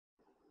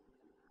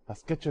A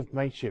sketch of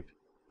Mateship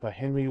by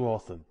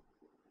Lawson.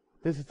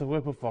 This is the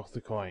Whipperfox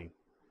recording.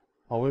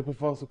 All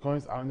Whipperfox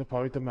recordings are in the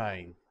public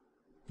domain.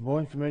 For more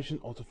information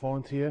or to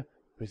volunteer,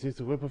 visit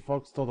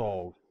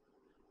whipperfox.org.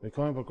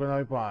 Recording by Glenn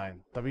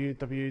O'Brien,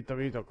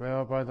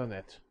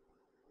 www.glennobrien.net.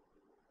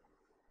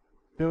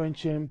 Bill and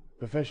Jim,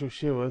 professional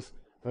shearers,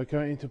 were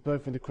going into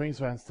birth in the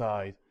Queensland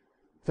side.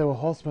 They were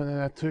horsemen and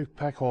had 2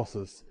 pack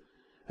horses.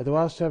 At the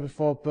last show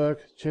before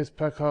Burke, Jim's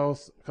pack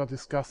horse got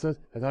disgusted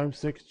and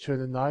homesick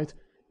during the night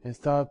and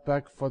started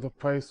back for the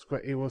place where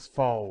it was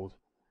foaled.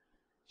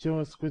 Jim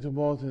was little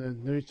more than a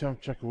new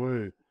jump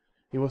jackaroo.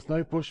 He was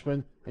no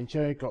bushman, and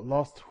Jerry got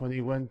lost when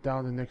he went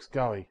down the next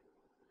gully.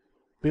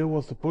 Bill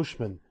was the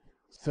bushman,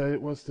 so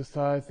it was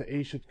decided that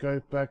he should go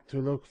back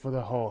to look for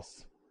the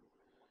horse.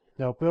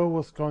 Now Bill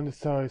was going to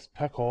sell his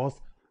pack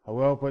horse, a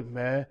well-bred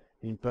mare,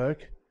 in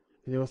Burke,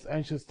 and he was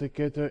anxious to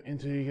get her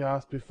into the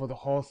yards before the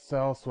horse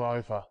sales were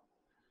over.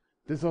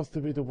 This was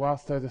to be the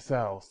last day of the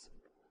sales.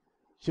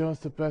 Jim was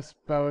the best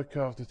barracker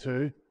of the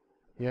 2.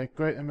 He had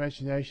great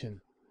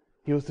imagination.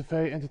 He was a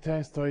very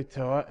entertaining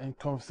storyteller and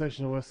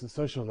conversationalist in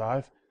social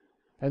life,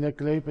 and a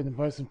glib and the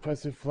most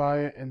impressive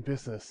flyer in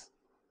business.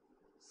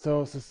 So it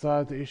was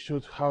decided that he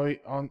should hurry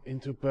on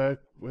into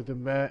Burke with the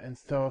mare and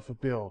sell her for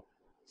Bill,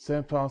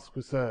 £7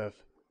 reserve.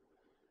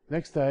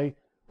 Next day,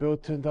 Bill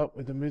turned up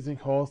with the missing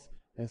horse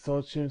and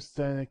saw Jim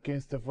standing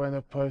against the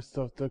veranda post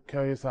of the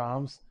Carrier's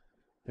Arms,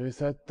 with his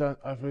head down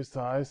over his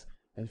eyes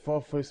and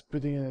forthwith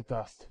spitting in the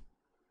dust.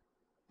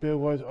 Bill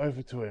rode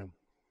over to him.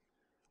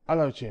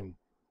 "Hello, Jim."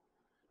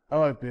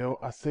 "Hello, Bill,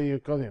 I see you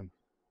got him."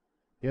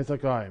 "Yes, I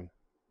got him."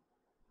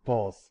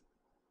 Pause.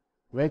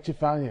 "Where'd you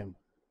find him?"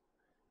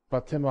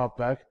 "About 10 miles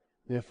back,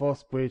 near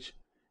Force Bridge.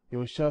 He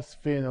was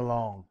just feeling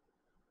along."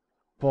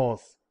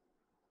 Pause.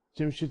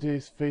 Jim shifted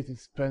his feet and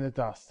spat in the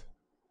dust.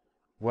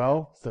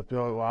 "Well," said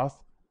Bill at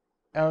last,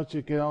 "how'd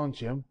you get on,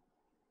 Jim?"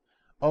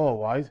 "Oh,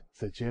 all right,"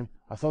 said Jim.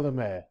 "I saw the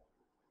mare."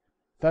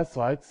 "That's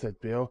right,"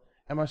 said Bill.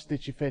 "How much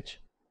did she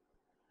fetch?"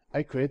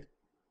 "£8."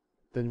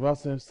 Then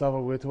rousing himself a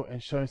little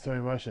and showing some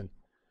emotion.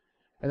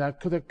 "And I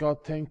could have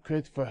got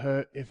 £10 for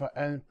her if I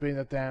hadn't been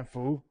a damn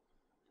fool."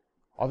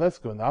 "Oh, that's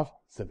good enough,"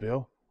 said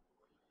Bill.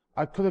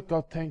 "I could have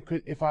got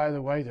 £10 if I had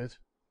waited."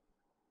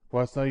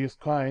 "Well, it's no use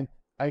crying.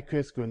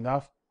 £8's good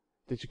enough.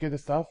 Did you get the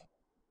stuff?"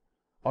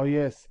 "Oh,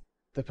 yes,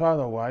 the part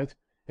all right.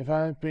 If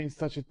I hadn't been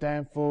such a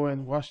damn fool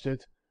and rushed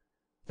it,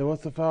 there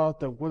was a fellow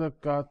that would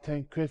have got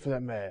 £10 for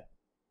that mare."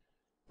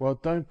 "Well,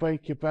 don't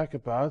break your back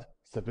about it,"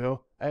 said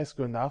Bill. "8's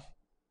good enough."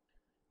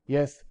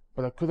 "Yes,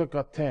 but I could have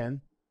got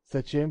 10,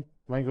 said Jim,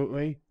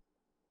 languidly,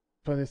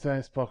 putting his hand in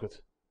his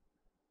pocket.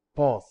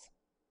 Pause.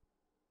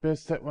 Bill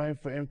sat waiting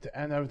for him to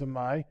hand over the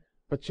money,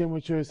 but Jim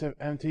withdrew himself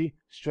empty,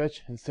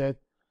 stretched, and said,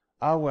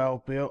 "Ah, well,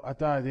 Bill, I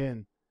done it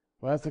in.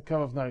 Well, that's a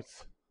couple of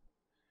notes."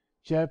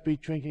 Jim had been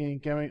drinking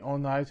and gambling all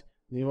night,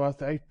 and he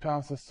was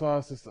 £8 as far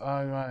as his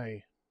own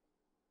money.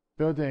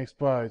 Bill didn't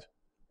explode.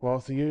 What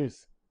was the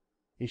use?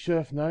 He should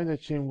have known that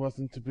Jim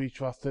wasn't to be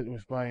trusted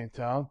with money in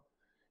town.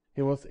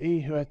 It was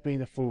he who had been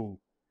the fool.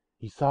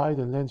 He sighed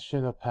and lent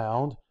Jim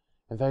 £1,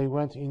 and they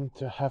went in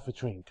to have a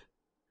drink.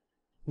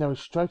 Now it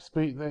strikes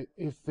me that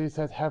if this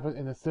had happened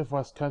in a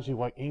civilized country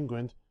like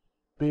England,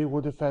 Bill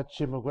would have had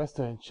Jim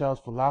arrested and jailed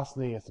for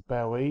larceny as a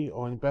bailee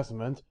or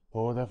embezzlement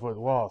or whatever it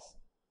was.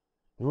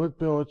 And would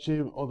Bill or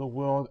Jim or the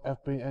world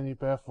have been any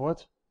better for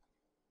it?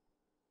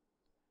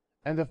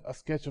 End of A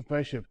Sketch of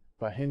Mateship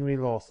by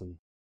Lawson.